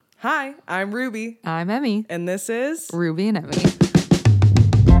Hi, I'm Ruby. I'm Emmie. And this is Ruby and Emmie.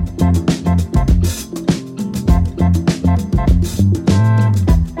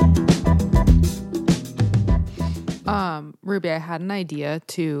 Ruby, I had an idea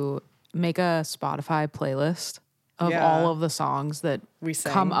to make a Spotify playlist of all of the songs that we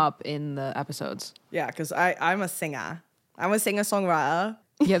come up in the episodes. Yeah, because I'm a singer. I'm a singer-songwriter.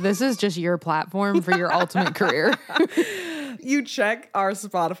 Yeah, this is just your platform for your ultimate career. You check our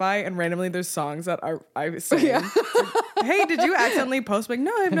Spotify and randomly there's songs that I sing. Yeah. Like, hey, did you accidentally post? Like,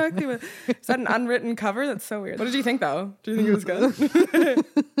 no, I have no idea. Is that an unwritten cover? That's so weird. What did you think though? Do you think it was good?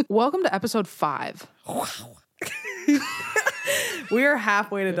 Welcome to episode 5. Wow. We are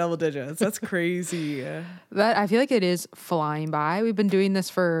halfway to double digits. That's crazy. That I feel like it is flying by. We've been doing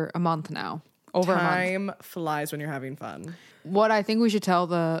this for a month now. Over a month. Time flies when you're having fun. What I think we should tell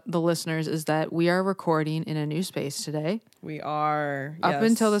the listeners is that we are recording in a new space today. We are. Up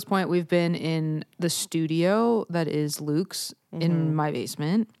until this point, we've been in the studio that is Luke's in my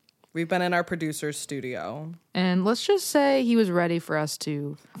basement. We've been in our producer's studio. And let's just say he was ready for us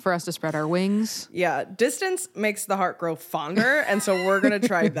to spread our wings. Yeah, distance makes the heart grow fonder, and so we're going to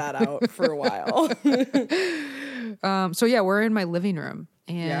try that out for a while. So yeah, we're in my living room.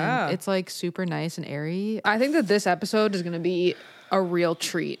 And it's like super nice and airy. I think that this episode is going to be a real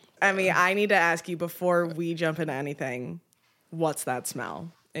treat. I mean, I need to ask you before we jump into anything, what's that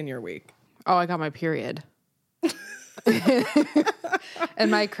smell in your week? Oh, I got my period.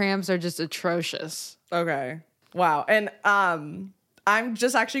 And my cramps are just atrocious. Okay. Wow. And I'm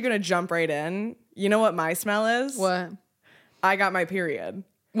just actually going to jump right in. You know what my smell is? What? I got my period.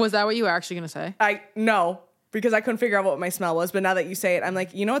 Was that what you were actually going to say? No. Because I couldn't figure out what my smell was. But now that you say it, I'm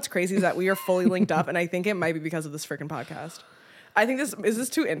like, you know what's crazy is that we are fully linked up. And I think it might be because of this freaking podcast. I think is this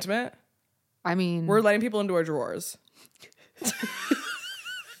too intimate? I mean, we're letting people into our drawers.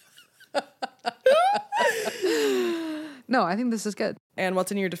 No, I think this is good. And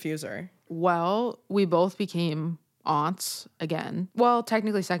what's in your diffuser? Well, we both became aunts again. Well,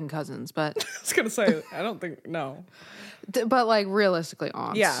 technically second cousins, but... I was going to say, I don't think, no. But like realistically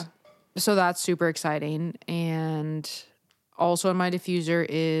aunts. Yeah. So that's super exciting. And also in my diffuser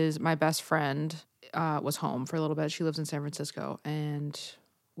is my best friend was home for a little bit. She lives in San Francisco. And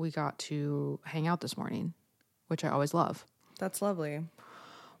we got to hang out this morning, which I always love. That's lovely.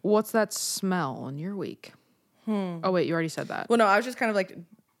 What's that smell in your week? Oh, wait, you already said that. Well, no, I was just kind of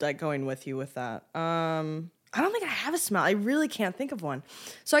like going with you with that. I don't think I have a smell. I really can't think of one.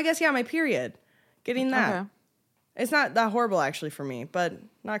 So I guess, yeah, my period. Getting that. Okay. It's not that horrible actually for me, but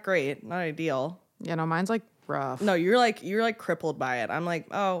not great. Not ideal. Yeah, no, mine's like rough. No, you're like crippled by it. I'm like,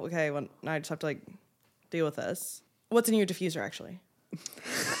 oh, okay, well, now I just have to like deal with this. What's in your diffuser actually?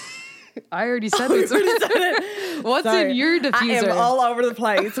 I already said it. What's in your diffuser? I am all over the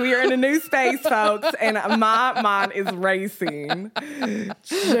place. We are in a new space, folks, and my mind is racing.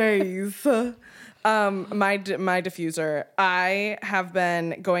 Jeez. My diffuser. I have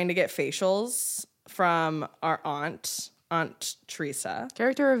been going to get facials from our Aunt Teresa.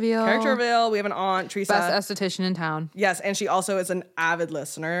 Character reveal. We have an Aunt Teresa. Best esthetician in town. Yes, and she also is an avid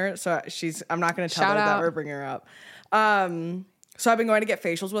listener. So I'm not going to tell her that we're bringing her up. So I've been going to get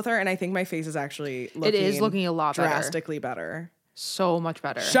facials with her, and I think my face is actually looking a lot drastically better. So much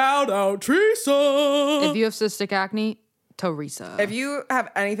better. Shout out Teresa! If you have cystic acne, Teresa. If you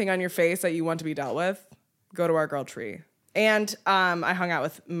have anything on your face that you want to be dealt with, go to our girl Tree. And I hung out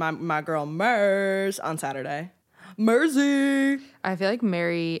with my girl Mers on Saturday. Mersey! I feel like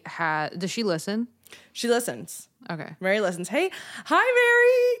Mary does she listen? She listens. Okay. Mary listens. Hey, hi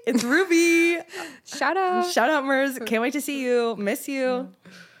Mary! It's Ruby! Shout out Mers. Can't wait to see you. Miss you.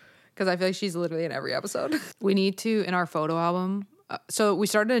 Because I feel like she's literally in every episode. We need to, in our photo album, so we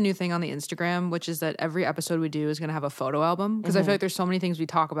started a new thing on the Instagram, which is that every episode we do is going to have a photo album. Because I feel like there's so many things we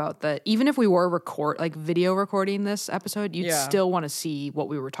talk about that even if we were video recording this episode, you'd still want to see what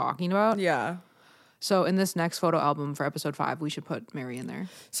we were talking about. Yeah. So in this next photo album for episode 5, we should put Mary in there.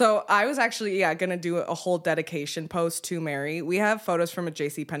 So I was actually, going to do a whole dedication post to Mary. We have photos from a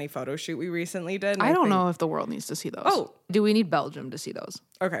JCPenney photo shoot we recently did. I don't know if the world needs to see those. Oh. Do we need Belgium to see those?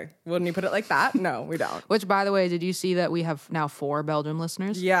 Okay. Wouldn't you put it like that? No, we don't. Which, by the way, did you see that we have now 4 Belgium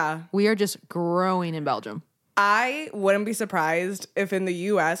listeners? Yeah. We are just growing in Belgium. I wouldn't be surprised if in the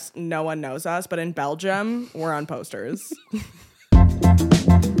U.S. no one knows us, but in Belgium, we're on posters.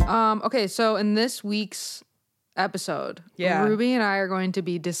 Okay, so in this week's episode, Ruby and I are going to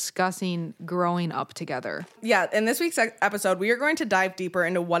be discussing growing up together. Yeah, in this week's episode, we are going to dive deeper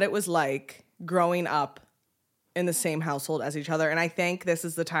into what it was like growing up in the same household as each other. And I think this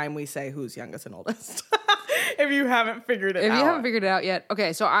is the time we say who's youngest and oldest. If you haven't figured it out. If you haven't figured it out yet.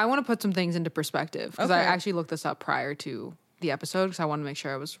 Okay, so I want to put some things into perspective because I actually looked this up prior to the episode because I want to make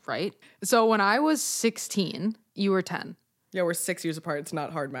sure I was right. So when I was 16, you were 10. Yeah, we're 6 years apart. It's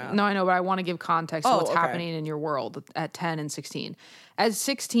not hard math. No, I know, but I want to give context to what's happening in your world at 10 and 16. At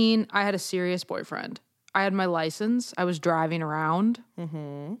 16, I had a serious boyfriend. I had my license. I was driving around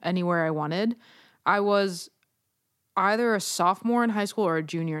anywhere I wanted. I was either a sophomore in high school or a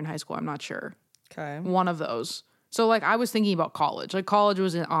junior in high school. I'm not sure. Okay. One of those. So, like, I was thinking about college. Like, college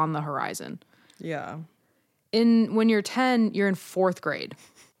was on the horizon. Yeah. When you're 10, you're in 4th grade.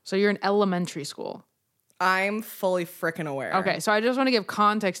 So you're in elementary school. I'm fully freaking aware. Okay, so I just want to give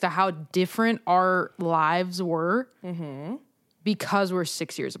context to how different our lives were because we're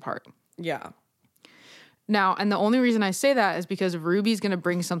 6 years apart. Yeah. Now, and the only reason I say that is because Ruby's going to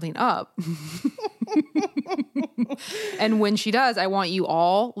bring something up. And when she does, I want you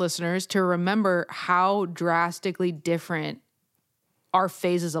all, listeners, to remember how drastically different our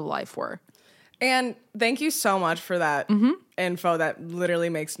phases of life were. And thank you so much for that info. That literally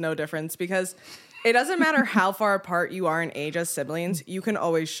makes no difference because it doesn't matter how far apart you are in age as siblings, you can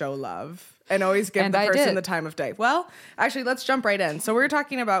always show love and always give the person the time of day. Well, actually, let's jump right in. So we're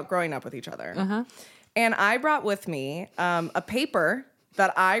talking about growing up with each other. And I brought with me a paper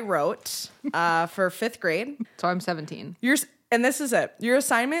that I wrote for 5th grade. So I'm 17. And this is it. Your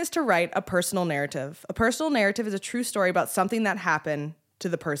assignment is to write a personal narrative. A personal narrative is a true story about something that happened to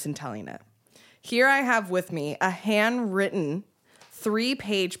the person telling it. Here I have with me a handwritten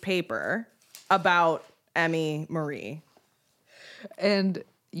 3-page paper about Emmie Marie. And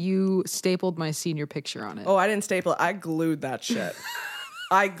you stapled my senior picture on it. Oh, I didn't staple it. I glued that shit.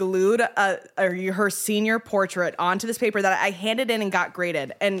 I glued her senior portrait onto this paper that I handed in and got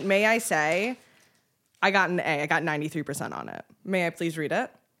graded. And may I say, I got an A. I got 93% on it. May I please read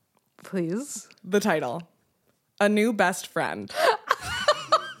it? Please. The title, A New Best Friend.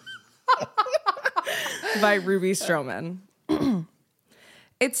 By Ruby Stroman.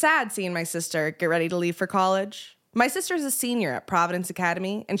 It's sad seeing my sister get ready to leave for college. My sister is a senior at Providence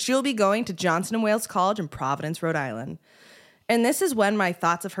Academy, and she'll be going to Johnson & Wales College in Providence, Rhode Island. And this is when my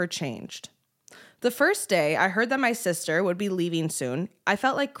thoughts of her changed. The first day I heard that my sister would be leaving soon, I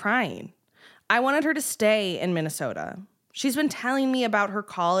felt like crying. I wanted her to stay in Minnesota. She's been telling me about her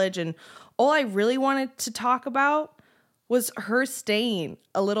college, and all I really wanted to talk about was her staying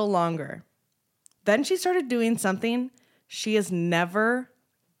a little longer. Then she started doing something she has never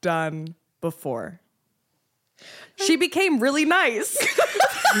done before. She became really nice.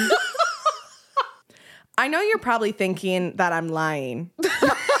 I know you're probably thinking that I'm lying.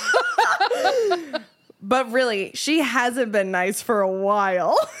 But really, she hasn't been nice for a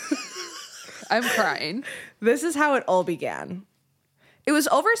while. I'm crying. This is how it all began. It was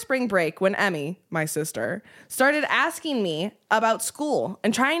over spring break when Emmie, my sister, started asking me about school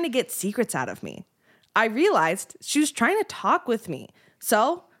and trying to get secrets out of me. I realized she was trying to talk with me,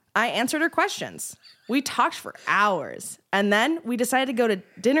 so I answered her questions. We talked for hours, and then we decided to go to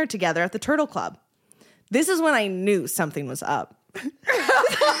dinner together at the Turtle Club. This is when I knew something was up.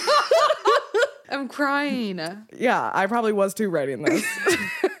 I'm crying. Yeah, I probably was too writing this.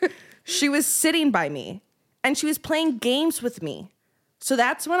 She was sitting by me, and she was playing games with me. So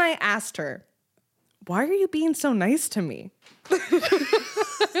that's when I asked her, "Why are you being so nice to me?"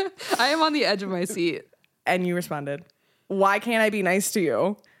 I am on the edge of my seat. And you responded, "Why can't I be nice to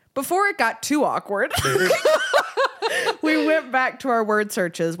you?" Before it got too awkward, we went back to our word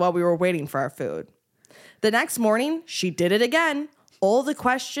searches while we were waiting for our food. The next morning, she did it again. All the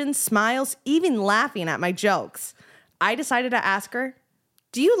questions, smiles, even laughing at my jokes. I decided to ask her,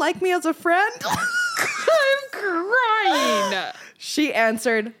 "Do you like me as a friend?" I'm crying. She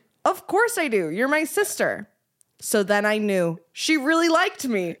answered, "Of course I do. You're my sister." So then I knew she really liked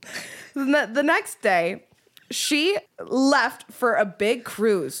me. The next day, she left for a big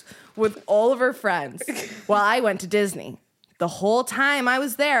cruise with all of her friends while I went to Disney. The whole time I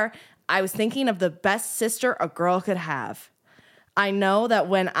was there, I was thinking of the best sister a girl could have. I know that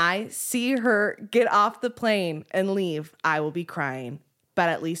when I see her get off the plane and leave, I will be crying. But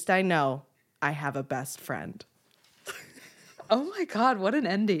at least I know I have a best friend. Oh my God, what an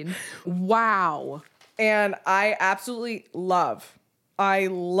ending. Wow. And I absolutely love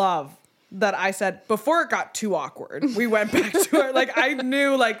that I said, before it got too awkward, we went back to her. Like, I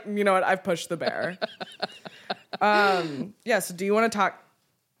knew, like, you know what, I've pushed the bear. Yeah, so do you want to talk?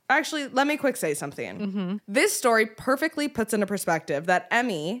 Actually, let me quick say something. Mm-hmm. This story perfectly puts into perspective that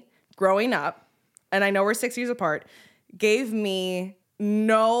Emmie, growing up, and I know we're 6 years apart, gave me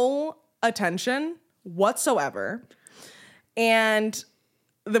no attention whatsoever. And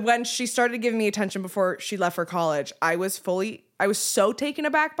when she started giving me attention before she left for college, I was so taken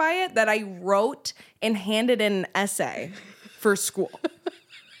aback by it that I wrote and handed in an essay for school.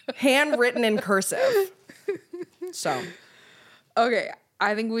 Handwritten in cursive. So. Okay,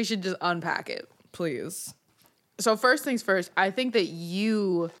 I think we should just unpack it. Please. So first things first, I think that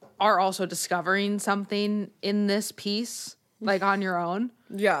you are also discovering something in this piece, like on your own.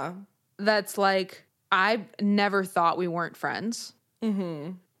 Yeah. That's like, I never thought we weren't friends.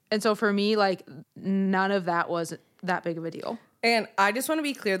 Mm-hmm. And so for me, like, none of that was that big of a deal. And I just want to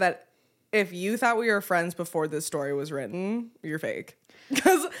be clear that if you thought we were friends before this story was written, you're fake.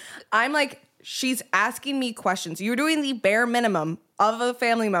 Because I'm like, she's asking me questions. You're doing the bare minimum of a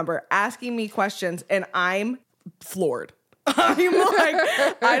family member asking me questions, and I'm floored. I'm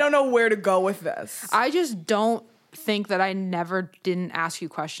like, I don't know where to go with this. I just don't think that I never didn't ask you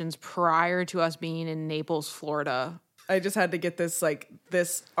questions prior to us being in Naples, Florida. I just had to get this, like,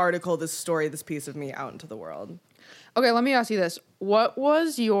 this article, this story, this piece of me out into the world. Okay, let me ask you this. What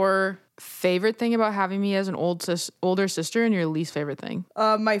was your favorite thing about having me as an older sister and your least favorite thing?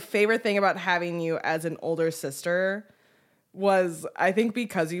 My favorite thing about having you as an older sister was, I think,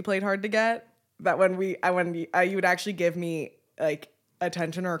 because you played hard to get, that when you would actually give me, like,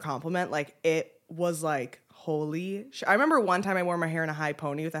 attention or a compliment, like, it was like, holy shit. I remember one time I wore my hair in a high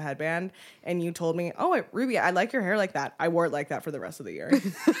pony with a headband, and you told me, oh, Ruby, I like your hair like that. I wore it like that for the rest of the year.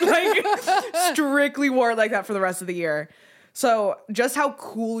 Like, strictly wore it like that for the rest of the year. So just how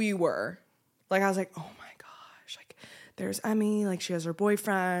cool you were. Like, I was like, oh my gosh, like, there's Emmie, like, she has her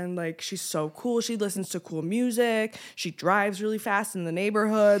boyfriend, like, she's so cool. She listens to cool music. She drives really fast in the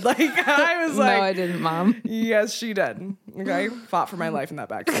neighborhood. Like, I was like, no, I didn't, Mom. Yes, she did. Okay, fought for my life in that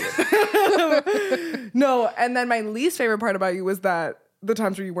backseat. No, and then my least favorite part about you was that the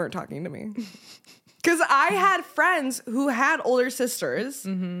times where you weren't talking to me. Because I had friends who had older sisters,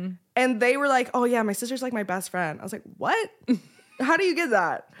 and they were like, oh yeah, my sister's like my best friend. I was like, what? How do you get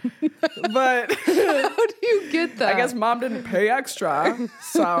that? But how do you get that? I guess Mom didn't pay extra,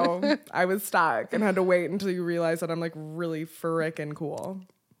 so I was stuck and had to wait until you realize that I'm like really frickin' cool.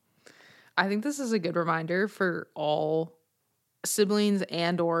 I think this is a good reminder for all siblings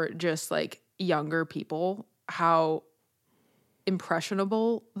and or just like younger people how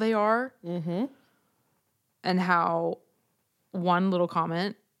impressionable they are, and how one little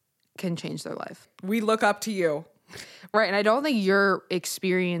comment can change their life. We look up to you. Right, and I don't think your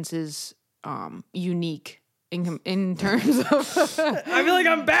experience is unique in terms of... I feel like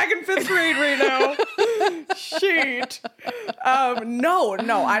I'm back in 5th grade right now. Shit.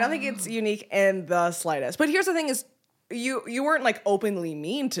 No, I don't think it's unique in the slightest. But here's the thing is, you weren't like openly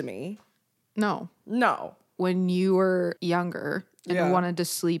mean to me. No. When you were younger and wanted to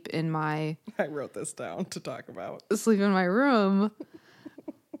sleep in my... I wrote this down to talk about. Sleep in my room,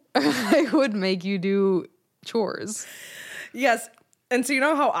 I would make you do chores. Yes. And so you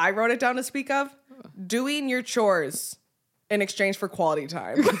know how I wrote it down to speak of? Doing your chores in exchange for quality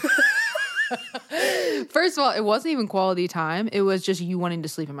time. First of all, it wasn't even quality time. It was just you wanting to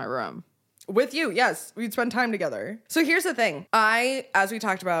sleep in my room. With you, yes. We'd spend time together. So here's the thing. As we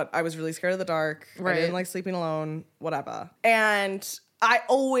talked about, I was really scared of the dark. Right. I didn't like sleeping alone, whatever. And I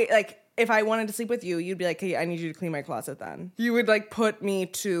always, like, if I wanted to sleep with you, you'd be like, hey, I need you to clean my closet then. You would, like, put me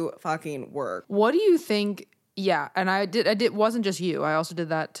to fucking work. What do you think? Yeah, and I did wasn't just you. I also did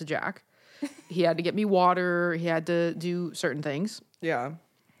that to Jack. He had to get me water. He had to do certain things. Yeah.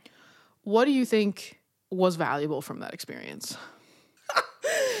 What do you think was valuable from that experience?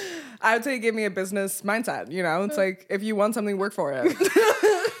 I would say give me a business mindset. You know, it's like, if you want something, work for it.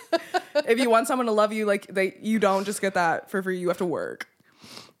 If you want someone to love you, like, you don't just get that for free. You have to work.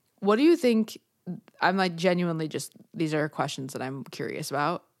 What do you think? I'm like genuinely just, these are questions that I'm curious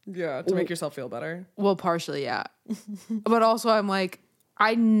about. Yeah, to make yourself feel better. Well, partially, yeah. But also I'm like,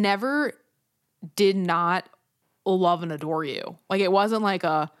 I never did not love and adore you. Like, it wasn't like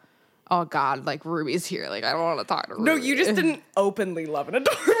oh God, like Ruby's here. Like, I don't want to talk to Ruby. No, you just didn't openly love and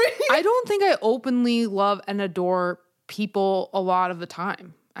adore me. I don't think I openly love and adore people a lot of the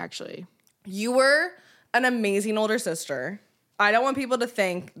time, actually. You were an amazing older sister. I don't want people to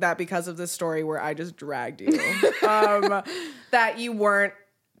think that because of this story where I just dragged you, that you weren't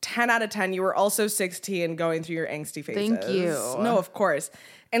 10 out of 10. You were also 16 going through your angsty phases. Thank you. No, of course.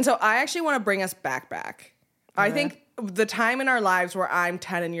 And so I actually want to bring us back. Okay. I think the time in our lives where I'm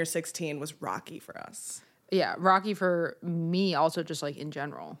 10 and you're 16 was rocky for us. Yeah, rocky for me also, just like in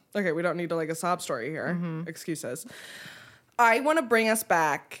general. Okay, we don't need to like a sob story here. Excuses. I want to bring us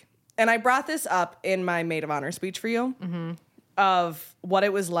back, and I brought this up in my maid of honor speech for you, of what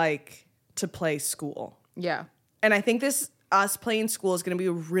it was like to play school. Yeah. And I think this us playing school is going to be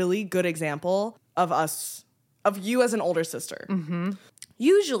a really good example of you as an older sister. Mm-hmm.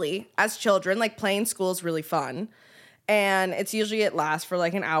 Usually, as children, like playing school is really fun. And it's usually it lasts for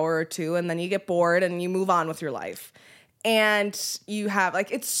like an hour or two, and then you get bored and you move on with your life. And you have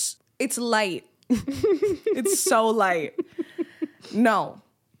like, it's light. It's so light. No,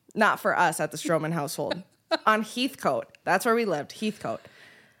 not for us at the Stroman household. On Heathcote, that's where we lived, Heathcote.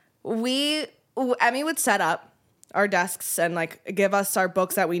 Emmie would set up our desks and like give us our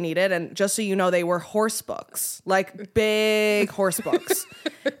books that we needed. And just so you know, they were horse books, like big horse books.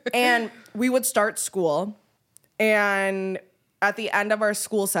 And we would start school. And at the end of our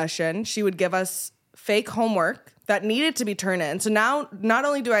school session, she would give us fake homework that needed to be turned in. So now, not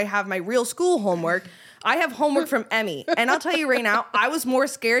only do I have my real school homework, I have homework from Emmie. And I'll tell you right now, I was more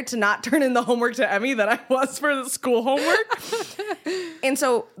scared to not turn in the homework to Emmie than I was for the school homework. And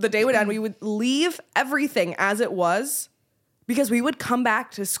so the day would end, we would leave everything as it was because we would come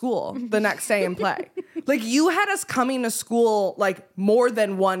back to school the next day and play. Like, you had us coming to school like more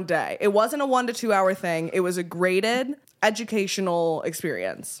than one day. It wasn't a 1 to 2 hour thing. It was a graded educational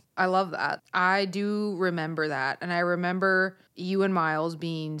experience. I love that. I do remember that. And I remember you and Miles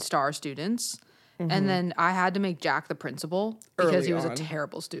being star students. Mm-hmm. And then I had to make Jack the principal because Early he was on. a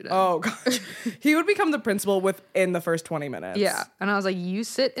terrible student. Oh, gosh. He would become the principal within the first 20 minutes. Yeah. And I was like, you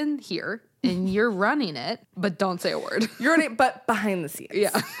sit in here and you're running it, but don't say a word. You're in it, but behind the scenes.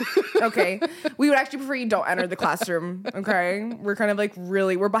 Yeah. Okay. We would actually prefer you don't enter the classroom. Okay. We're kind of like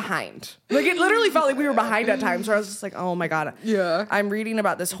we're behind. Like, it literally felt like we were behind at times where I was just like, oh my God. Yeah. I'm reading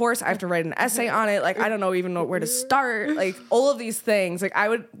about this horse. I have to write an essay on it. Like, I don't even know where to start. Like, all of these things. Like, I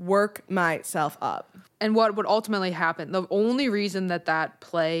would work myself up. And what would ultimately happen, the only reason that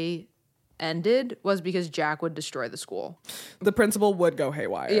play ended was because Jack would destroy the school. The principal would go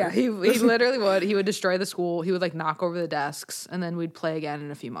haywire. Yeah, he literally would. He would destroy the school. He would like knock over the desks, and then we'd play again in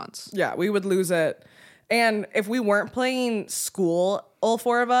a few months. Yeah, we would lose it. And if we weren't playing school, all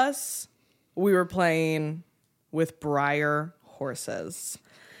four of us, we were playing with Breyer horses.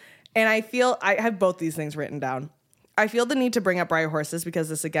 And I feel I have both these things written down. I feel the need to bring up Breyer horses because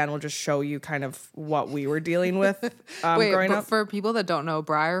this, again, will just show you kind of what we were dealing with growing up. For people that don't know,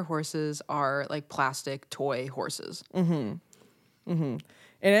 Breyer horses are like plastic toy horses. Mm-hmm. Mm-hmm.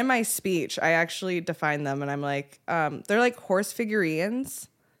 And in my speech, I actually defined them, and I'm like, they're like horse figurines,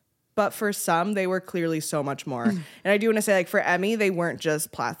 but for some, they were clearly so much more. And I do want to say, like, for Emmie, they weren't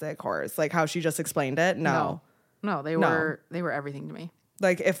just plastic horse, like how she just explained it. No, they were everything to me.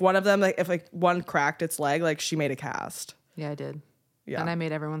 Like, if one of them, like, if like one cracked its leg, like, she made a cast. Yeah, I did. Yeah. And I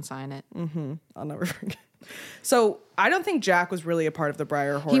made everyone sign it. Mm-hmm. I'll never forget. So I don't think Jack was really a part of the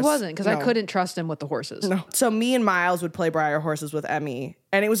Breyer horse. He wasn't, because I couldn't trust him with the horses. No. So me and Miles would play Breyer horses with Emmie,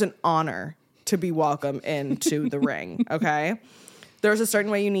 and it was an honor to be welcome into the ring, okay? There was a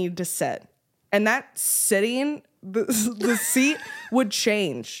certain way you needed to sit. And that sitting, the seat would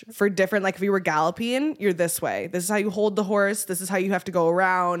change for different, like if you were galloping, you're this way. This is how you hold the horse. This is how you have to go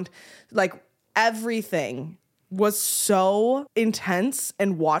around. Like, everything was so intense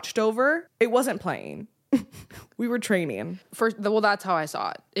and watched over. It wasn't playing. We were training. Well, that's how I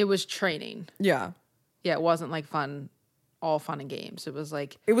saw it. It was training. Yeah. Yeah, it wasn't like all fun and games. It was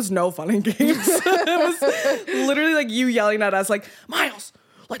like... It was no fun and games. It was literally like you yelling at us like, Miles,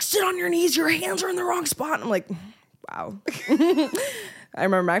 like, sit on your knees. Your hands are in the wrong spot. And I'm like, wow. I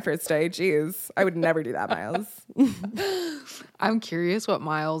remember my first day. Jeez. I would never do that, Miles. I'm curious what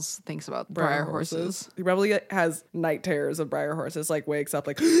Miles thinks about Breyer horses. He probably has night terrors of Breyer horses, like wakes up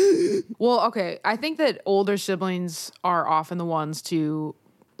like... Well, okay. I think that older siblings are often the ones to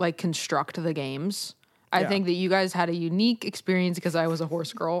like construct the games. I think that you guys had a unique experience because I was a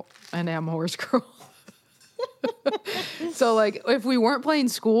horse girl and am a horse girl. So like if we weren't playing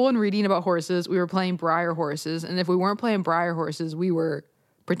school and reading about horses, we were playing Breyer horses. And if we weren't playing Breyer horses, we were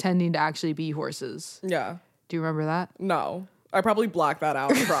pretending to actually be horses. Yeah. Do you remember that? No. I probably blocked that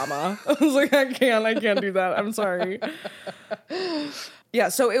out in trauma. I was like, I can't do that. I'm sorry. Yeah,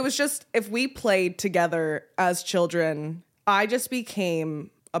 so it was just, if we played together as children, I just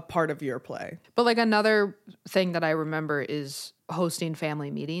became a part of your play. But like another thing that I remember is hosting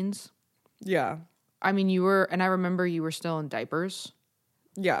family meetings. Yeah. I mean, I remember you were still in diapers.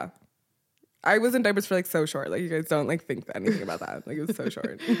 Yeah. I was in diapers for like so short. Like, you guys don't like think anything about that. Like, it was so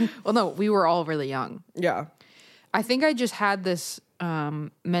short. Well, no, we were all really young. Yeah. I think I just had this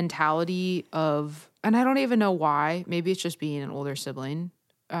mentality of, and I don't even know why, maybe it's just being an older sibling,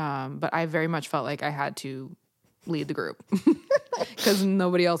 but I very much felt like I had to lead the group because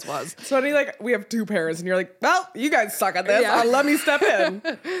nobody else was. It's funny, like, we have two parents and you're like, well, you guys suck at this. Yeah. Let me step in.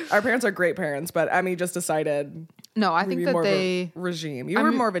 Our parents are great parents, but Emmie just decided No, I think Maybe that more of a they regime. You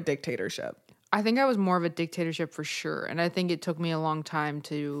were more of a dictatorship. I think I was more of a dictatorship for sure. And I think it took me a long time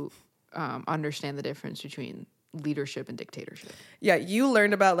to understand the difference between leadership and dictatorship. Yeah, you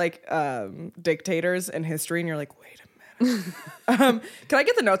learned about like dictators in history, and you're like, wait a minute. Can I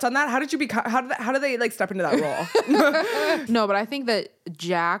get the notes on that? How did you become? How did they like step into that role? No, but I think that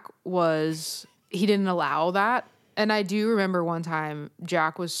Jack he didn't allow that. And I do remember one time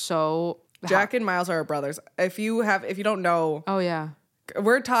Jack was so Jack and Miles are our brothers. If you don't know, oh yeah.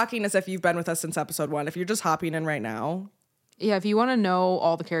 We're talking as if you've been with us since episode 1. If you're just hopping in right now. Yeah, if you want to know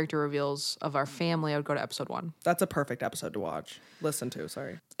all the character reveals of our family, I would go to episode 1. That's a perfect episode to watch. Listen to,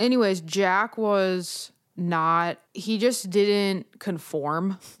 sorry. Anyways, Jack he just didn't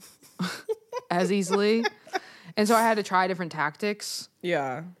conform as easily. And so I had to try different tactics.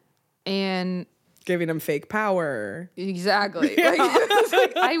 Yeah. And giving him fake power. Exactly. Yeah.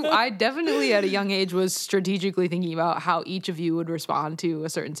 I definitely at a young age was strategically thinking about how each of you would respond to a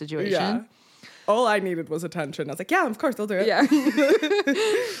certain situation. Yeah. All I needed was attention. I was like, yeah, of course, they'll do it. Yeah.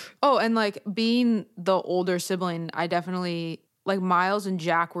 Oh, and like being the older sibling, I definitely, like Miles and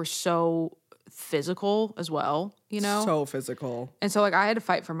Jack were so physical as well, you know? So physical. And so like I had to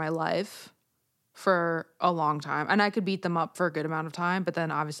fight for my life for a long time. And I could beat them up for a good amount of time, but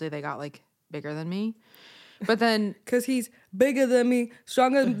then obviously they got like bigger than me. But then because he's bigger than me,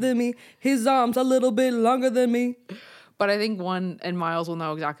 stronger than me, his arms a little bit longer than me. But I think and Miles will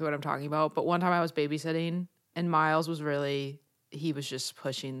know exactly what I'm talking about, but one time I was babysitting and Miles he was just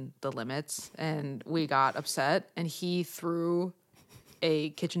pushing the limits and we got upset and he threw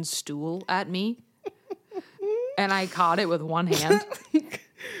a kitchen stool at me and I caught it with one hand.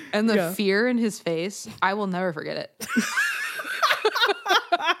 And the fear in his face, I will never forget it.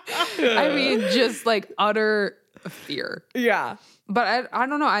 I mean, just like utter fear. Yeah. But I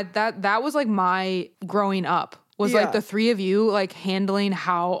don't know. That was like my growing up was like the three of you like handling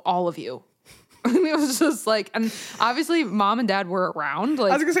all of you. And it was just like, and obviously mom and dad were around.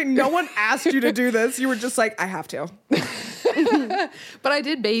 Like, I was gonna say, no one asked you to do this. You were just like, I have to. But I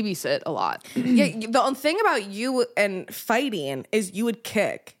did babysit a lot. Yeah. The thing about you and fighting is you would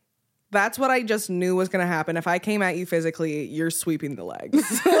kick. That's what I just knew was going to happen. If I came at you physically, you're sweeping the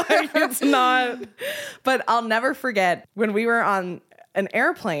legs. Like, it's not. But I'll never forget when we were on an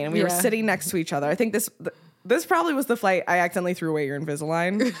airplane and we were sitting next to each other. I think this probably was the flight I accidentally threw away your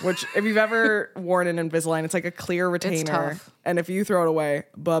Invisalign, which if you've ever worn an Invisalign, it's like a clear retainer. And if you throw it away,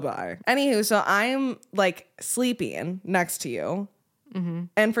 bye-bye. Anywho, so I'm like sleeping next to you. Mm-hmm.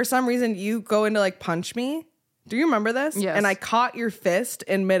 And for some reason, you go in to like punch me. Do you remember this? Yes. And I caught your fist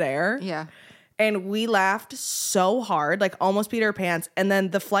in midair. Yeah. And we laughed so hard, like almost peed our pants. And then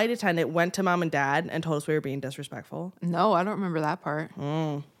the flight attendant went to mom and dad and told us we were being disrespectful. No, I don't remember that part.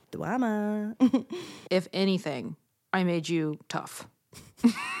 Drama. If anything, I made you tough.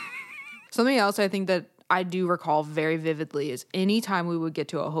 Something else I think that I do recall very vividly is anytime we would get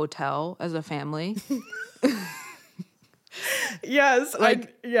to a hotel as a family. Yes.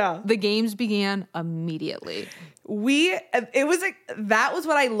 The games began immediately. That was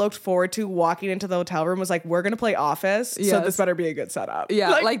what I looked forward to walking into the hotel room was like, we're going to play Office. Yes. So this better be a good setup.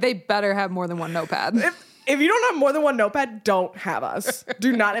 Yeah. Like they better have more than one notepad. If you don't have more than one notepad, don't have us.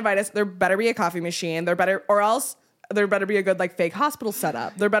 Do not invite us. There better be a coffee machine. There better be a good like fake hospital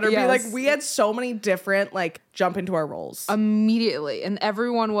setup. There better be like, we had so many different like jump into our roles. Immediately. And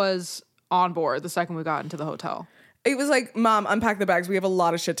everyone was on board the second we got into the hotel. It was like, Mom, unpack the bags. We have a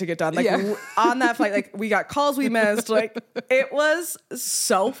lot of shit to get done. Like on that flight, like we got calls we missed. Like it was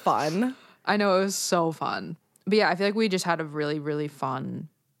so fun. I know, it was so fun. But yeah, I feel like we just had a really, really fun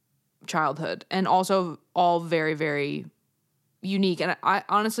childhood and also all very, very unique. And I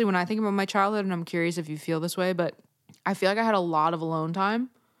honestly, when I think about my childhood, and I'm curious if you feel this way, but I feel like I had a lot of alone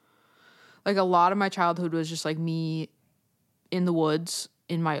time. Like a lot of my childhood was just like me in the woods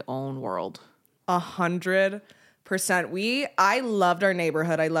in my own world. 100%. I loved our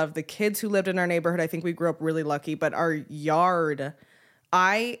neighborhood. I loved the kids who lived in our neighborhood. I think we grew up really lucky, but our yard,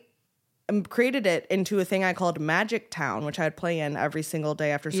 I created it into a thing I called Magic Town, which I'd play in every single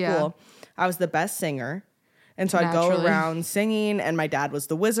day after school. Yeah. I was the best singer. And so I'd go around singing and my dad was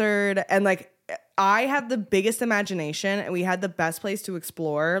the wizard. And like, I had the biggest imagination and we had the best place to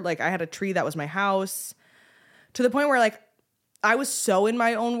explore. Like I had a tree that was my house to the point where like, I was so in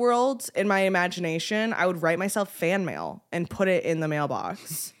my own world, in my imagination, I would write myself fan mail and put it in the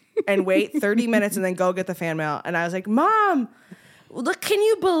mailbox and wait 30 minutes and then go get the fan mail. And I was like, Mom, look, can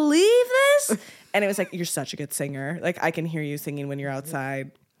you believe this? And it was like, you're such a good singer. Like, I can hear you singing when you're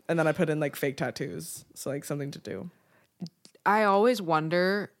outside. And then I put in like fake tattoos. So like something to do. I always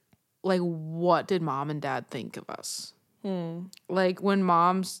wonder like, what did mom and dad think of us? Like when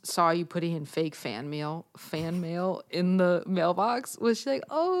mom saw you putting in fake fan mail in the mailbox, was she like,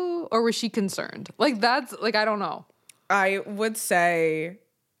 oh, or was she concerned? Like that's like, I don't know. I would say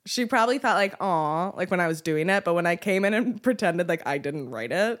she probably thought like, aw, like when I was doing it, but when I came in and pretended like I didn't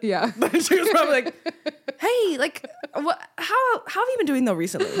write it, Yeah, she was probably like, hey, like, what? How have you been doing though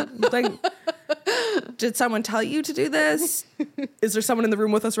recently? Like, did someone tell you to do this? Is there someone in the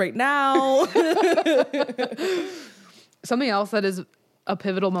room with us right now? something else that is a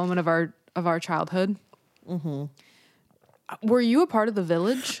pivotal moment of our childhood. Were you a part of the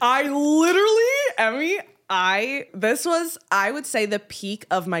Village? I literally, Emmy, this was, I would say, the peak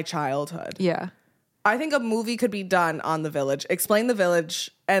of my childhood. Yeah. I think a movie could be done on the Village. Explain the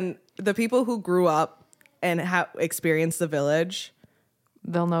Village, and the people who grew up and have experienced the Village.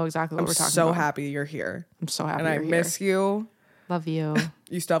 They'll know exactly what we're talking about. I'm so happy you're here. I'm so happy and you're I here. miss you. Love you.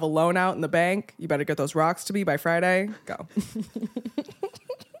 You still have a loan out in the bank. You better get those rocks to me by Friday. Go.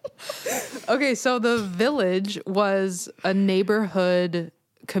 Okay, so the Village was a neighborhood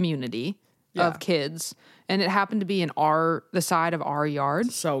community of kids, and it happened to be in the side of our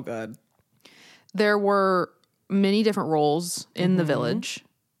yard. So good. There were many different roles in the Village.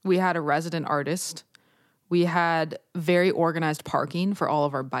 We had a resident artist. We had very organized parking for all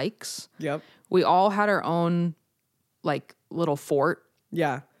of our bikes. Yep. We all had our own like little fort.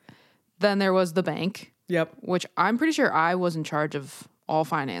 Yeah. Then there was the bank, Yep. which I'm pretty sure I was in charge of all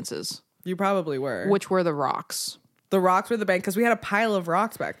finances, You probably were. which were the rocks. The rocks were the bank because we had a pile of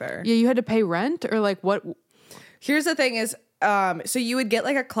rocks back there. Yeah, you had to pay rent or like what? Here's the thing is, so you would get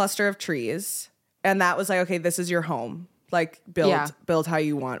like a cluster of trees, and that was like, okay, this is your home. Like build how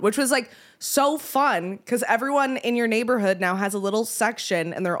you want, which was like so fun because everyone in your neighborhood now has a little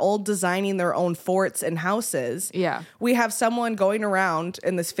section and they're all designing their own forts and houses. Yeah. We have someone going around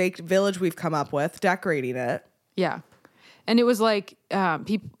in this fake village we've come up with, decorating it. Yeah. And it was like,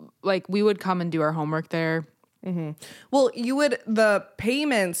 people, like we would come and do our homework there. Well, the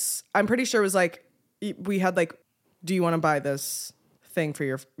payments, I'm pretty sure was like, we had like, do you want to buy this thing for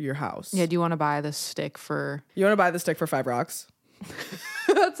your house? Yeah. Do you want to buy this stick for? You want to buy the stick for 5 rocks?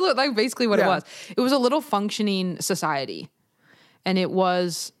 That's like basically what it was. It was a little functioning society, and that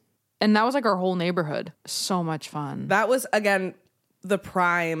was like our whole neighborhood. So much fun. That was, again, the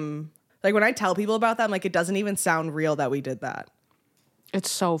prime. Like when I tell people about that, I'm like, it doesn't even sound real that we did that.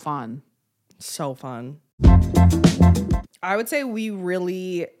 It's so fun. So fun. I would say we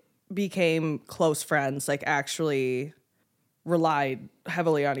really became close friends, like actually relied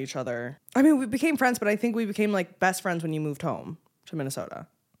heavily on each other. I mean, we became friends, but I think we became like best friends when you moved home to Minnesota.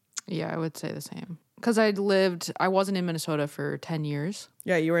 Yeah, I would say the same. Because I wasn't in Minnesota for 10 years.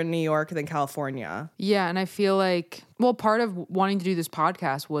 Yeah, you were in New York, then California. Yeah, and I feel like, well, part of wanting to do this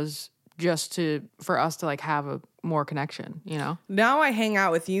podcast was just for us to like have a more connection, you know? Now I hang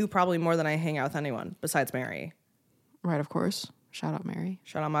out with you probably more than I hang out with anyone besides Mary. Right, of course. Shout out Mary.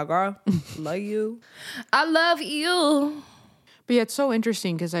 Shout out my girl. Love you. I love you. But yeah, it's so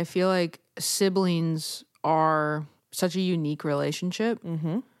interesting because I feel like siblings are such a unique relationship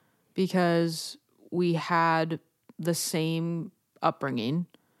because we had the same upbringing.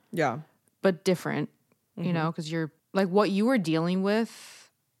 Yeah. But different, you know, because you're like what you were dealing with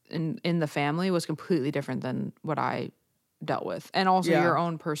in the family was completely different than what I dealt with. And also your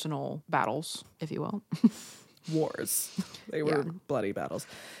own personal battles, if you will. Wars. They were bloody battles.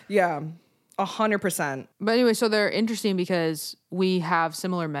 Yeah. 100%. But anyway, so they're interesting because we have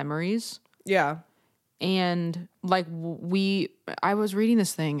similar memories. Yeah. And like I was reading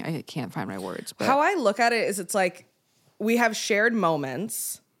this thing. I can't find my words. But How I look at it is it's like we have shared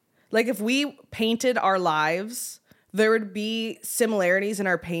moments. Like if we painted our lives, there would be similarities in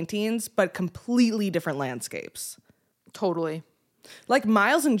our paintings, but completely different landscapes. Totally. Like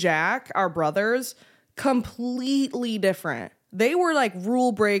Miles and Jack, our brothers, completely different. They were like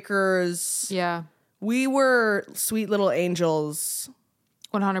rule breakers. Yeah. We were sweet little angels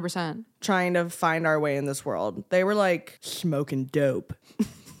 100%. trying to find our way in this world. They were like smoking dope.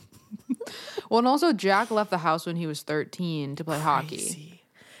 Well, and also Jack left the house when he was 13 to play hockey.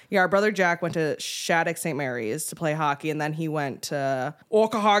 Yeah, our brother Jack went to Shattuck St. Mary's to play hockey, and then he went to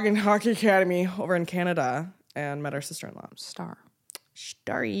Okanagan Hockey Academy over in Canada and met our sister-in-law.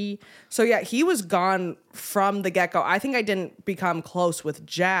 Starry. So yeah, he was gone from the get-go. I think I didn't become close with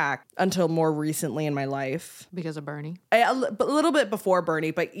Jack until more recently in my life. Because of Bernie? A little bit before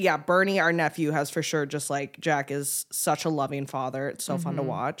Bernie, but yeah, Bernie, our nephew, has for sure, just like Jack is such a loving father. It's so fun to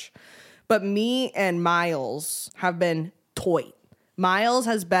watch. But me and Miles have been toy. Miles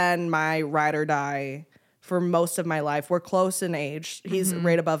has been my ride or die for most of my life. We're close in age. He's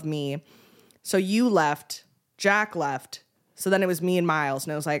right above me. So you left, Jack left. So then it was me and Miles.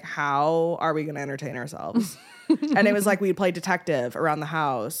 And it was like, how are we going to entertain ourselves? And it was like we'd play detective around the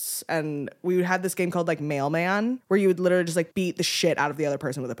house. And we had this game called like Mailman, where you would literally just like beat the shit out of the other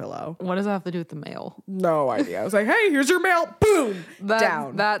person with a pillow. What does that have to do with the mail? No idea. I was like, hey, here's your mail. Boom.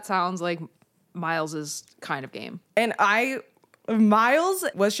 Down. That sounds like Miles's kind of game. And Miles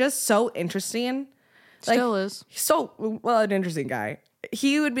was just so interesting. Still is. So, well, an interesting guy.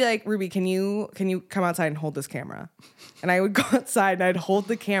 He would be like, Ruby, can you come outside and hold this camera? And I would go outside and I'd hold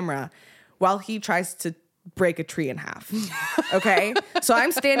the camera while he tries to break a tree in half. Okay? So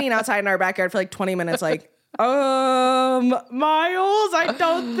I'm standing outside in our backyard for like 20 minutes like, Miles, I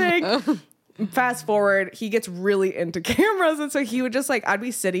don't think. Fast forward, he gets really into cameras. And so he would just like, I'd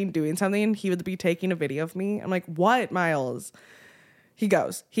be sitting doing something and he would be taking a video of me. I'm like, what, Miles? He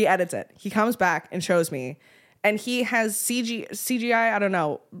goes, he edits it. He comes back and shows me. And he has CGI, I don't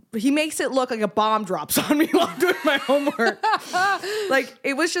know. He makes it look like a bomb drops on me while I'm doing my homework. Like,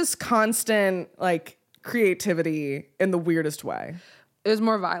 it was just constant, like, creativity in the weirdest way. It was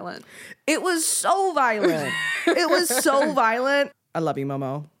more violent. It was so violent. It was so violent. I love you,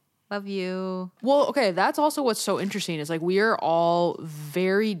 Momo. Love you. Well, okay, that's also what's so interesting is like we are all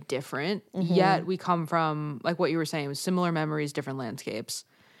very different, yet we come from, like what you were saying, similar memories, different landscapes.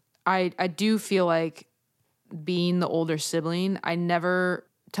 I do feel like being the older sibling, I never,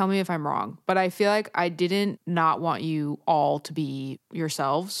 tell me if I'm wrong, but I feel like I didn't not want you all to be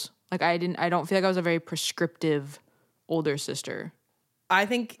yourselves. Like I don't feel like I was a very prescriptive older sister. I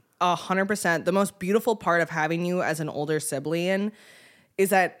think 100%. The most beautiful part of having you as an older sibling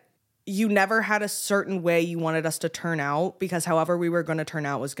is that you never had a certain way you wanted us to turn out because however we were going to turn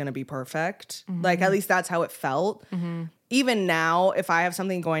out was going to be perfect. Like, at least that's how it felt. Even now, if I have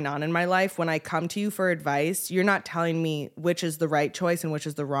something going on in my life, when I come to you for advice, you're not telling me which is the right choice and which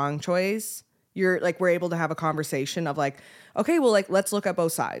is the wrong choice. You're like, we're able to have a conversation of like, okay, well, like, let's look at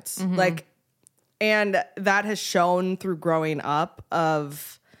both sides. Like, and that has shown through growing up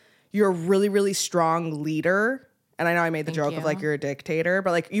of you're a really, really strong leader. And I know I made the joke of like, you're a dictator,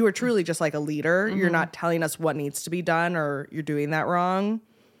 but like you were truly just like a leader. You're not telling us what needs to be done or you're doing that wrong.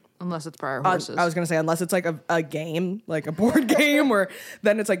 Unless it's prior horses. I was going to say, unless it's like a game, like a board game, where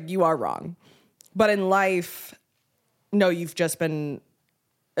then it's like, you are wrong. But in life, no, you've just been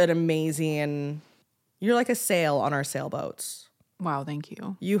an amazing, you're like a sail on our sailboats. Wow, thank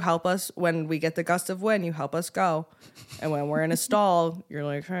you. You help us when we get the gust of wind, you help us go. And when we're in a stall, you're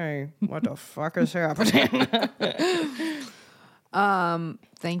like, hey, what the fuck is happening?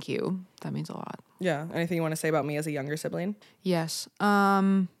 Thank you. That means a lot. Yeah. Anything you want to say about me as a younger sibling? Yes.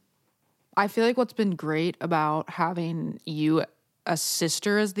 I feel like what's been great about having you a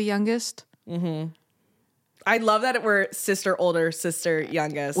sister as the youngest. I love that we're sister older, sister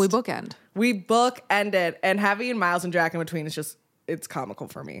youngest. We bookend. We bookended. And having Miles and Jack in between is just, it's comical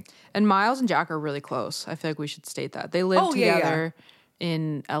for me. And Miles and Jack are really close. I feel like we should state that. They lived together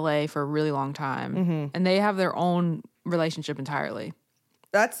in LA for a really long time. And they have their own relationship entirely.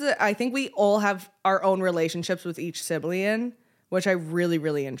 I think we all have our own relationships with each sibling, which I really,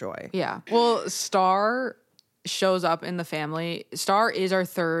 really enjoy. Yeah. Well, Star shows up in the family. Star is our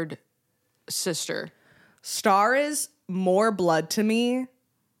third sister. Star is more blood to me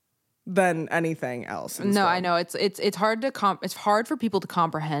than anything else. No, I know it's hard to it's hard for people to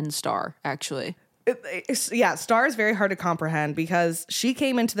comprehend Star actually. Star is very hard to comprehend because she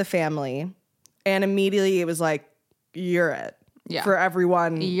came into the family and immediately it was like, you're it. Yeah. For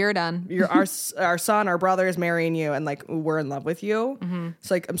everyone. You're done. You're our son, our brother is marrying you and like we're in love with you.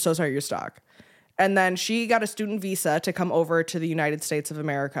 It's like, I'm so sorry, you're stuck. And then she got a student visa to come over to the United States of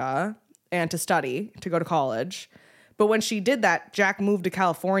America and to study, to go to college. But when she did that, Jack moved to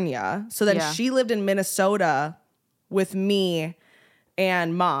California. So then she lived in Minnesota with me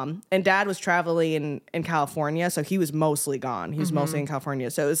and mom. And dad was traveling in California, so he was mostly gone. He was mostly in California.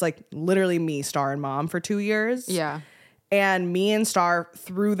 So it was like literally me, Star, and mom for 2 years. Yeah. And me and Star,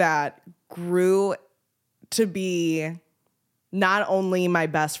 through that, grew to be not only my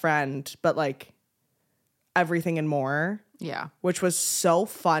best friend, but like everything and more. Yeah. Which was so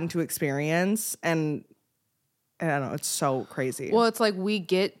fun to experience. And I don't know, it's so crazy. Well, it's like we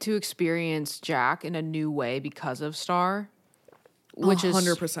get to experience Jack in a new way because of Star, which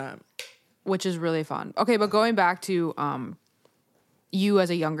 100%. Which is really fun. Okay, but going back to you as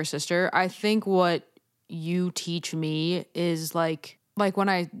a younger sister, I think what you teach me is like when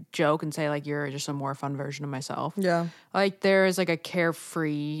I joke and say like you're just a more fun version of myself. Yeah. Like there is like a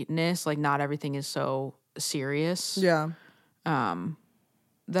carefreeness, like not everything is so serious. Yeah.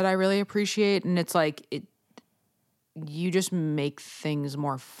 That I really appreciate, and it's like you just make things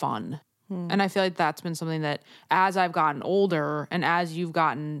more fun. And I feel like that's been something that as I've gotten older and as you've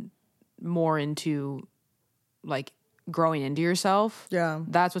gotten more into like growing into yourself,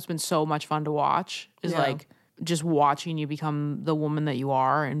 that's what's been so much fun to watch is like just watching you become the woman that you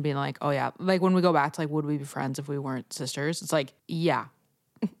are and being like, oh yeah, like when we go back to like, would we be friends if we weren't sisters? It's like, yeah,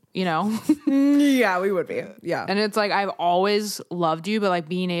 you know? Yeah, we would be. Yeah. And it's like, I've always loved you, but like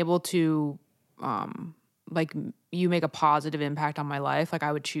being able to, like you make a positive impact on my life. Like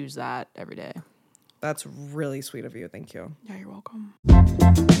I would choose that every day. That's really sweet of you. Thank you. Yeah, you're welcome.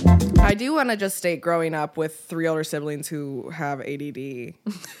 I do want to just state growing up with 3 older siblings who have ADD, it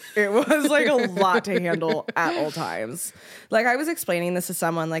was like a lot to handle at all times. Like I was explaining this to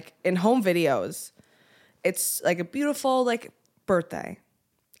someone like in home videos, it's like a beautiful like birthday.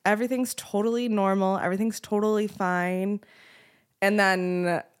 Everything's totally normal. Everything's totally fine. And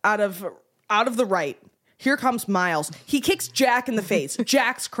then out of the right, here comes Miles. He kicks Jack in the face.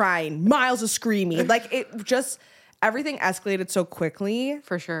 Jack's crying. Miles is screaming. Like it just, everything escalated so quickly.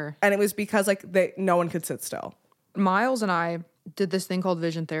 For sure. And it was because like no one could sit still. Miles and I did this thing called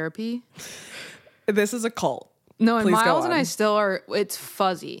vision therapy. This is a cult. No, and Please go Miles and on. I still are, it's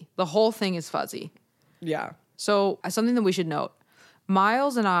fuzzy. The whole thing is fuzzy. Yeah. So something that we should note,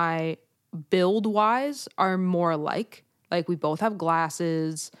 Miles and I build-wise are more alike. Like we both have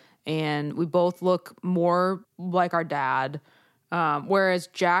glasses and we both look more like our dad. Whereas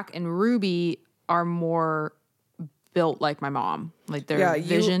Jack and Ruby are more built like my mom. Like their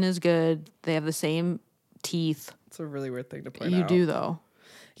vision is good. They have the same teeth. It's a really weird thing to point out. You do though.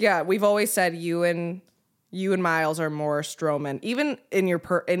 Yeah, we've always said you and Miles are more Stroman. Even in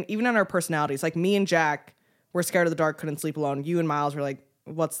even on our personalities. Like me and Jack were scared of the dark, couldn't sleep alone. You and Miles were like,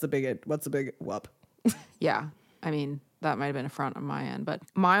 what's the big whoop? Yeah. I mean, that might have been a front on my end, but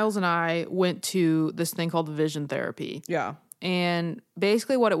Miles and I went to this thing called vision therapy. Yeah. And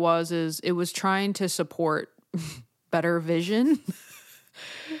basically what it was is it was trying to support better vision.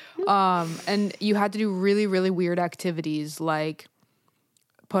 And you had to do really, really weird activities like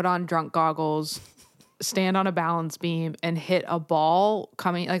put on drunk goggles, stand on a balance beam, and hit a ball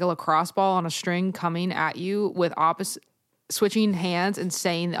coming, like a lacrosse ball on a string coming at you with switching hands and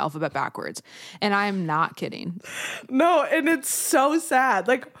saying the alphabet backwards. And I am not kidding. No, and it's so sad.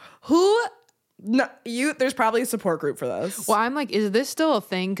 Like there's probably a support group for this. Well, I'm like, is this still a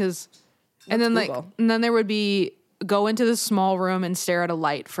thing? And then there would be go into this small room and stare at a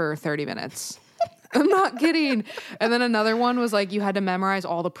light for 30 minutes. I'm not kidding. And then another one was like you had to memorize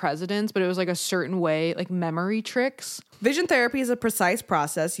all the presidents, but it was like a certain way, like memory tricks. Vision therapy is a precise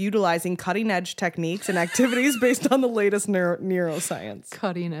process utilizing cutting-edge techniques and activities based on the latest neuroscience.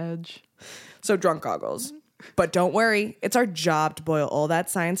 Cutting edge. So drunk goggles. But don't worry, it's our job to boil all that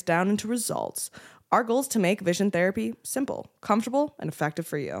science down into results. Our goal is to make vision therapy simple, comfortable, and effective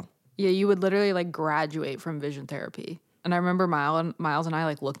for you. Yeah, you would literally like graduate from vision therapy. And I remember Miles and I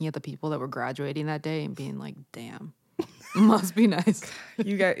like looking at the people that were graduating that day and being like, damn, must be nice.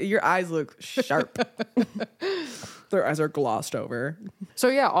 Your eyes look sharp. Their eyes are glossed over. So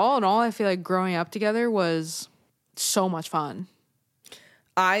yeah, all in all, I feel like growing up together was so much fun.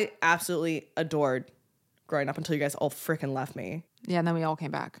 I absolutely adored growing up until you guys all freaking left me. Yeah, and then we all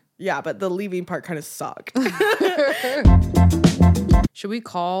came back. Yeah, but the leaving part kind of sucked. Should we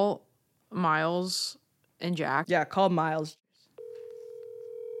call Miles and Jack? Yeah, call Miles.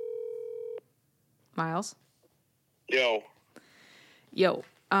 Miles? Yo.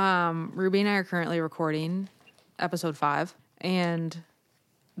 Ruby and I are currently recording episode 5, and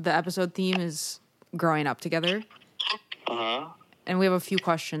the episode theme is growing up together. Uh-huh. And we have a few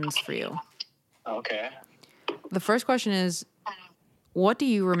questions for you. Okay. The first question is, what do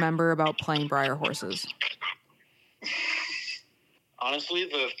you remember about playing Briar Horses? Honestly,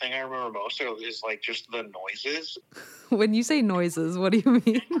 the thing I remember most of is like just the noises. When you say noises, what do you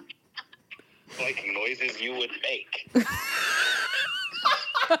mean? Like noises you would make.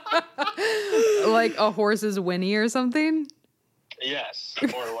 Like a horse's whinny or something? Yes.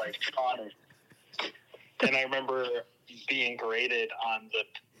 Or like trotting. And I remember being graded on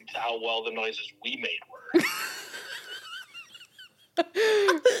how well the noises we made were.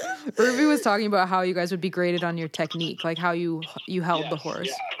 Ruby was talking about how you guys would be graded on your technique, like how you held the horse.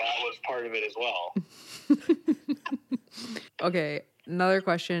 Yeah, that was part of it as well. Okay, another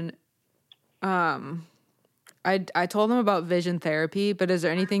question. I told them about vision therapy, but is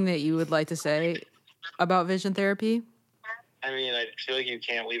there anything that you would like to say about vision therapy? I mean, I feel like you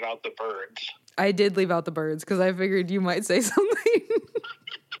can't leave out the birds. I did leave out the birds because I figured you might say something.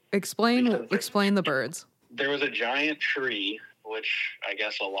 Explain the birds. There was a giant tree, which I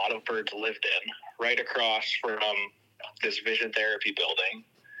guess a lot of birds lived in, right across from this vision therapy building,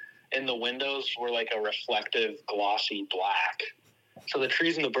 and the windows were like a reflective, glossy black. So the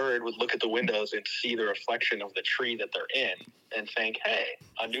trees and the bird would look at the windows and see the reflection of the tree that they're in and think, hey,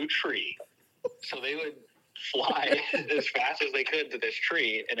 a new tree. So they would fly as fast as they could to this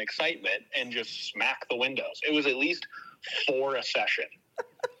tree in excitement and just smack the windows. It was at least 4 a session.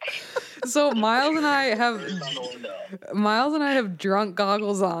 So Miles and I have drunk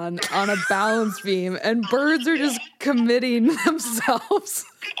goggles on a balance beam, and birds are just committing themselves.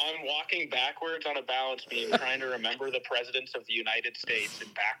 I'm walking backwards on a balance beam trying to remember the presidents of the United States in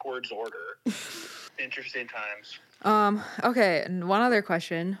backwards order. Interesting times. Okay, and one other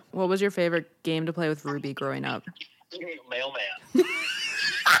question. What was your favorite game to play with Ruby growing up? Mailman.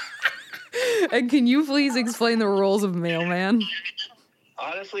 And can you please explain the rules of Mailman?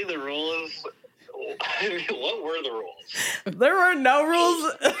 Honestly, the rules... what were the rules? There were no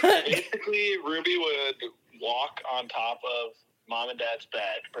rules. Basically, Ruby would walk on top of Mom and Dad's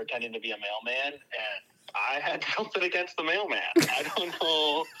bed pretending to be a mailman, and I had something against the mailman. I don't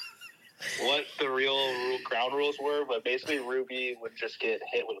know what the real ground rules were, but basically Ruby would just get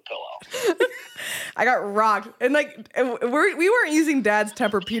hit with a pillow. I got rocked. And like, we weren't using Dad's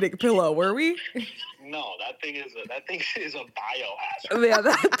Tempur-Pedic pillow, were we? No, that thing is a biohazard. Yeah,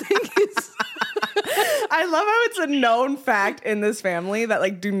 that thing is... I love how it's a known fact in this family that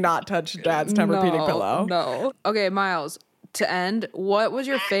like do not touch Dad's Tempur-Pedic pillow. No. Okay, Miles, to end, what was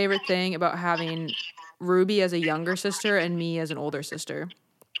your favorite thing about having Ruby as a younger sister and me as an older sister?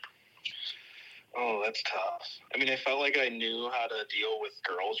 Oh, that's tough. I mean, I felt like I knew how to deal with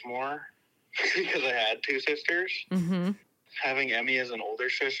girls more because I had 2 sisters. Mm-hmm. Having Emmy as an older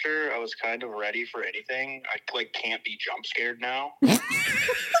sister, I was kind of ready for anything. I like can't be jump scared now.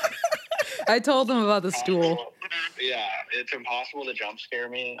 I told them about the stool. Yeah, it's impossible to jump scare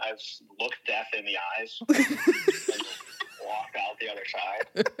me. I've looked death in the eyes and walked out the other side.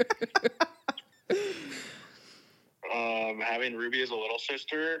 Having Ruby as a little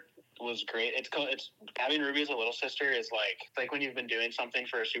sister was great. It's having Ruby as a little sister is like when you've been doing something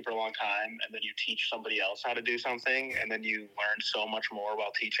for a super long time and then you teach somebody else how to do something and then you learn so much more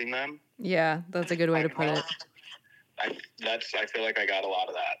while teaching them. Yeah, that's a good way to put it. I feel like I got a lot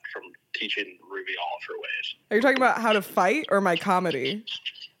of that from teaching Ruby all of her ways. Are you talking about how to fight or my comedy?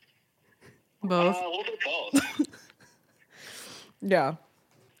 Both. A little bit both. Yeah.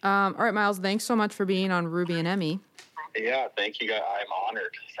 All right, Miles, thanks so much for being on Ruby and Emmie. Yeah, thank you guys. I'm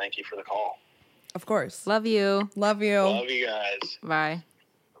honored. Thank you for the call. Of course. Love you. Love you. Love you guys. Bye.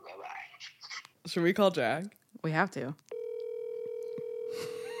 Bye-bye. Should we call Jack? We have to.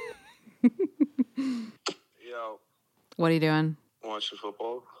 Yo, What are you doing? watching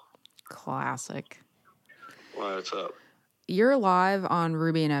football? Classic. What's up? You're live on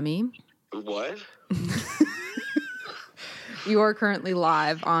Ruby and Emmie. What? You are currently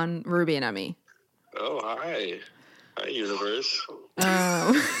live on Ruby and Emmie. Oh, hi. Hi, universe.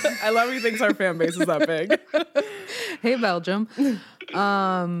 I love he thinks our fan base is that big. Hey, Belgium.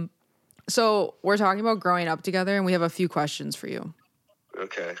 So we're talking about growing up together, and we have a few questions for you.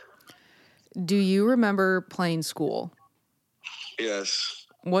 Okay. Do you remember playing school? Yes.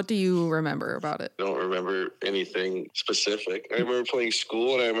 What do you remember about it? I don't remember anything specific. I remember playing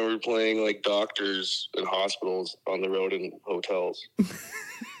school, and I remember playing, like, doctors and hospitals on the road and hotels.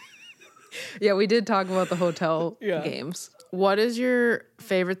 Yeah, we did talk about the hotel Yeah. games. What is your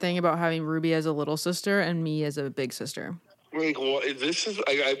favorite thing about having Ruby as a little sister and me as a big sister? Like, what? This is...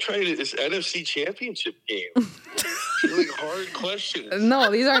 I'm trying to... This NFC championship game. Like, hard questions. No,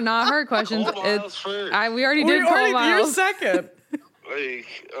 these are not hard questions. Call Miles first. We already did call You're Miles. second.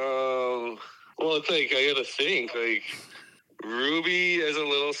 Like, well, it's like, I gotta think, like, Ruby as a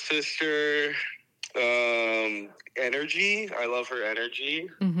little sister, energy, I love her energy.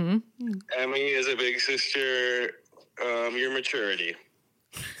 Mm-hmm. Emmy as a big sister, your maturity.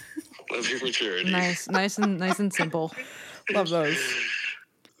 Love your maturity. Nice and simple. Love those.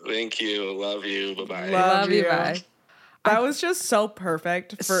 Thank you. Love you. Bye-bye. Love you. Bye. That was just so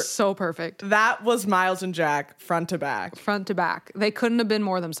perfect. So perfect. That was Miles and Jack front to back. Front to back. They couldn't have been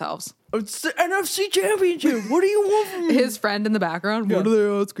more themselves. It's the NFC championship. What do you want from me? His friend in the background. Yeah. What are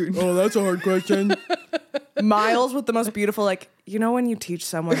they asking? Oh, that's a hard question. Miles with the most beautiful, like, you know, when you teach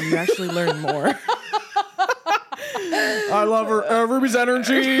someone, you actually learn more. I love her. Ruby's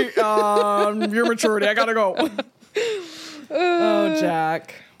energy. Your maturity. I gotta go. Oh,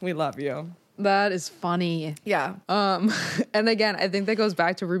 Jack. We love you. That is funny. Yeah. And again, I think that goes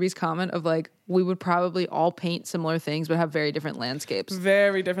back to Ruby's comment of like, we would probably all paint similar things, but have very different landscapes.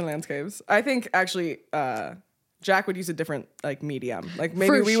 Very different landscapes. I think actually, Jack would use a different like medium. Like maybe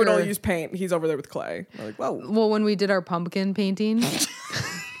For we would all sure. use paint. He's over there with clay. We're like, whoa. Well, when we did our pumpkin painting,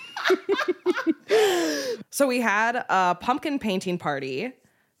 So we had a pumpkin painting party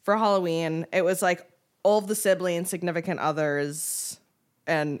for Halloween. It was like all of the siblings, significant others,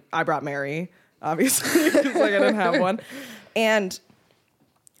 and I brought Mary, obviously, because like I didn't have one. And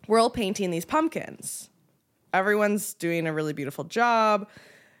we're all painting these pumpkins. Everyone's doing a really beautiful job.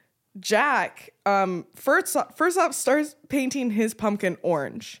 Jack, first off, starts painting his pumpkin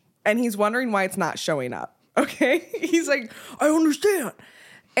orange, and he's wondering why it's not showing up. Okay, he's like, I understand,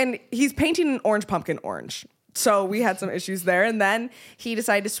 and he's painting an orange pumpkin orange. So we had some issues there, and then he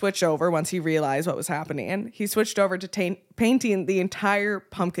decided to switch over once he realized what was happening. He switched over to painting the entire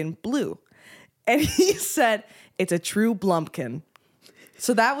pumpkin blue, and he said, "It's a true blumpkin."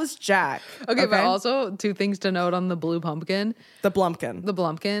 So that was Jack. okay, but also 2 things to note on the blue pumpkin. The blumpkin. The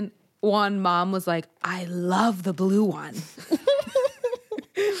blumpkin. One, mom was like, I love the blue one.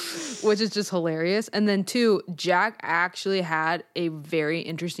 Which is just hilarious. And then 2, Jack actually had a very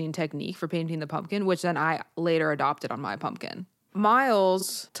interesting technique for painting the pumpkin, which then I later adopted on my pumpkin.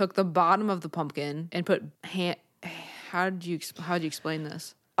 Miles took the bottom of the pumpkin and put how'd you explain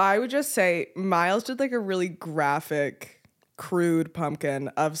this? I would just say Miles did like a really graphic, crude pumpkin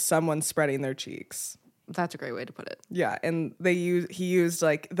of someone spreading their cheeks. That's a great way to put it. Yeah, and he used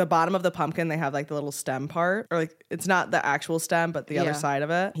like the bottom of the pumpkin, they have like the little stem part, or like it's not the actual stem, but the other side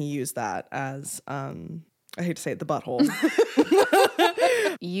of it. He used that as I hate to say it, the butthole.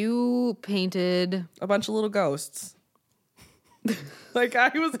 You painted A bunch of little ghosts. Like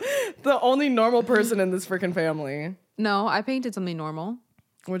I was the only normal person in this freaking family. No, I painted something normal.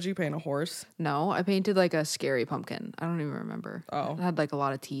 Would you paint a horse? No, I painted like a scary pumpkin. I don't even remember. Oh. It had like a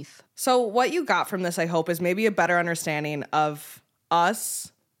lot of teeth. So what you got from this, I hope, is maybe a better understanding of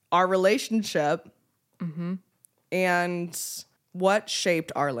us, our relationship, and what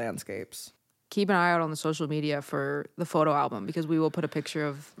shaped our landscapes. Keep an eye out on the social media for the photo album because we will put a picture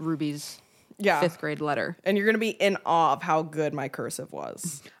of Ruby's Yeah. 5th grade letter. And you're going to be in awe of how good my cursive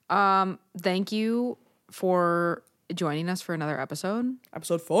was. Thank you for joining us for another episode.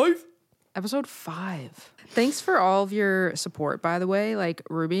 Episode 5? Episode 5. Thanks for all of your support, by the way. Like,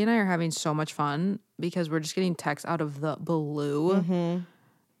 Ruby and I are having so much fun because we're just getting texts out of the blue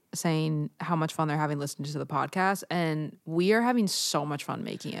saying how much fun they're having listening to the podcast. And we are having so much fun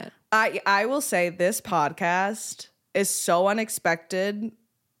making it. I will say this podcast is so unexpected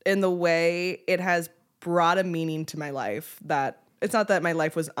in the way it has brought a meaning to my life that it's not that my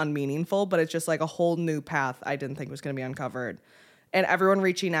life was unmeaningful, but it's just like a whole new path I didn't think was going to be uncovered. And everyone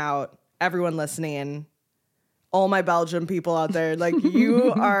reaching out, everyone listening, all my Belgian people out there, like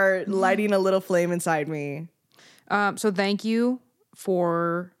you are lighting a little flame inside me. So thank you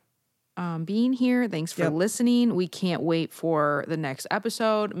for being here. Thanks for listening. We can't wait for the next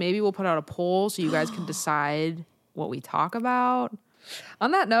episode. Maybe we'll put out a poll so you guys can decide what we talk about. On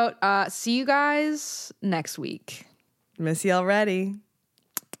that note, see you guys next week. Miss you already.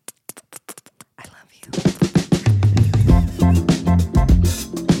 I love you.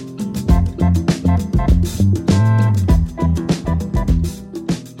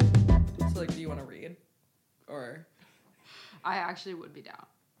 So, like, do you want to read? Or? I actually would be down.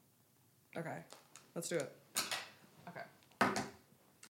 Okay, let's do it.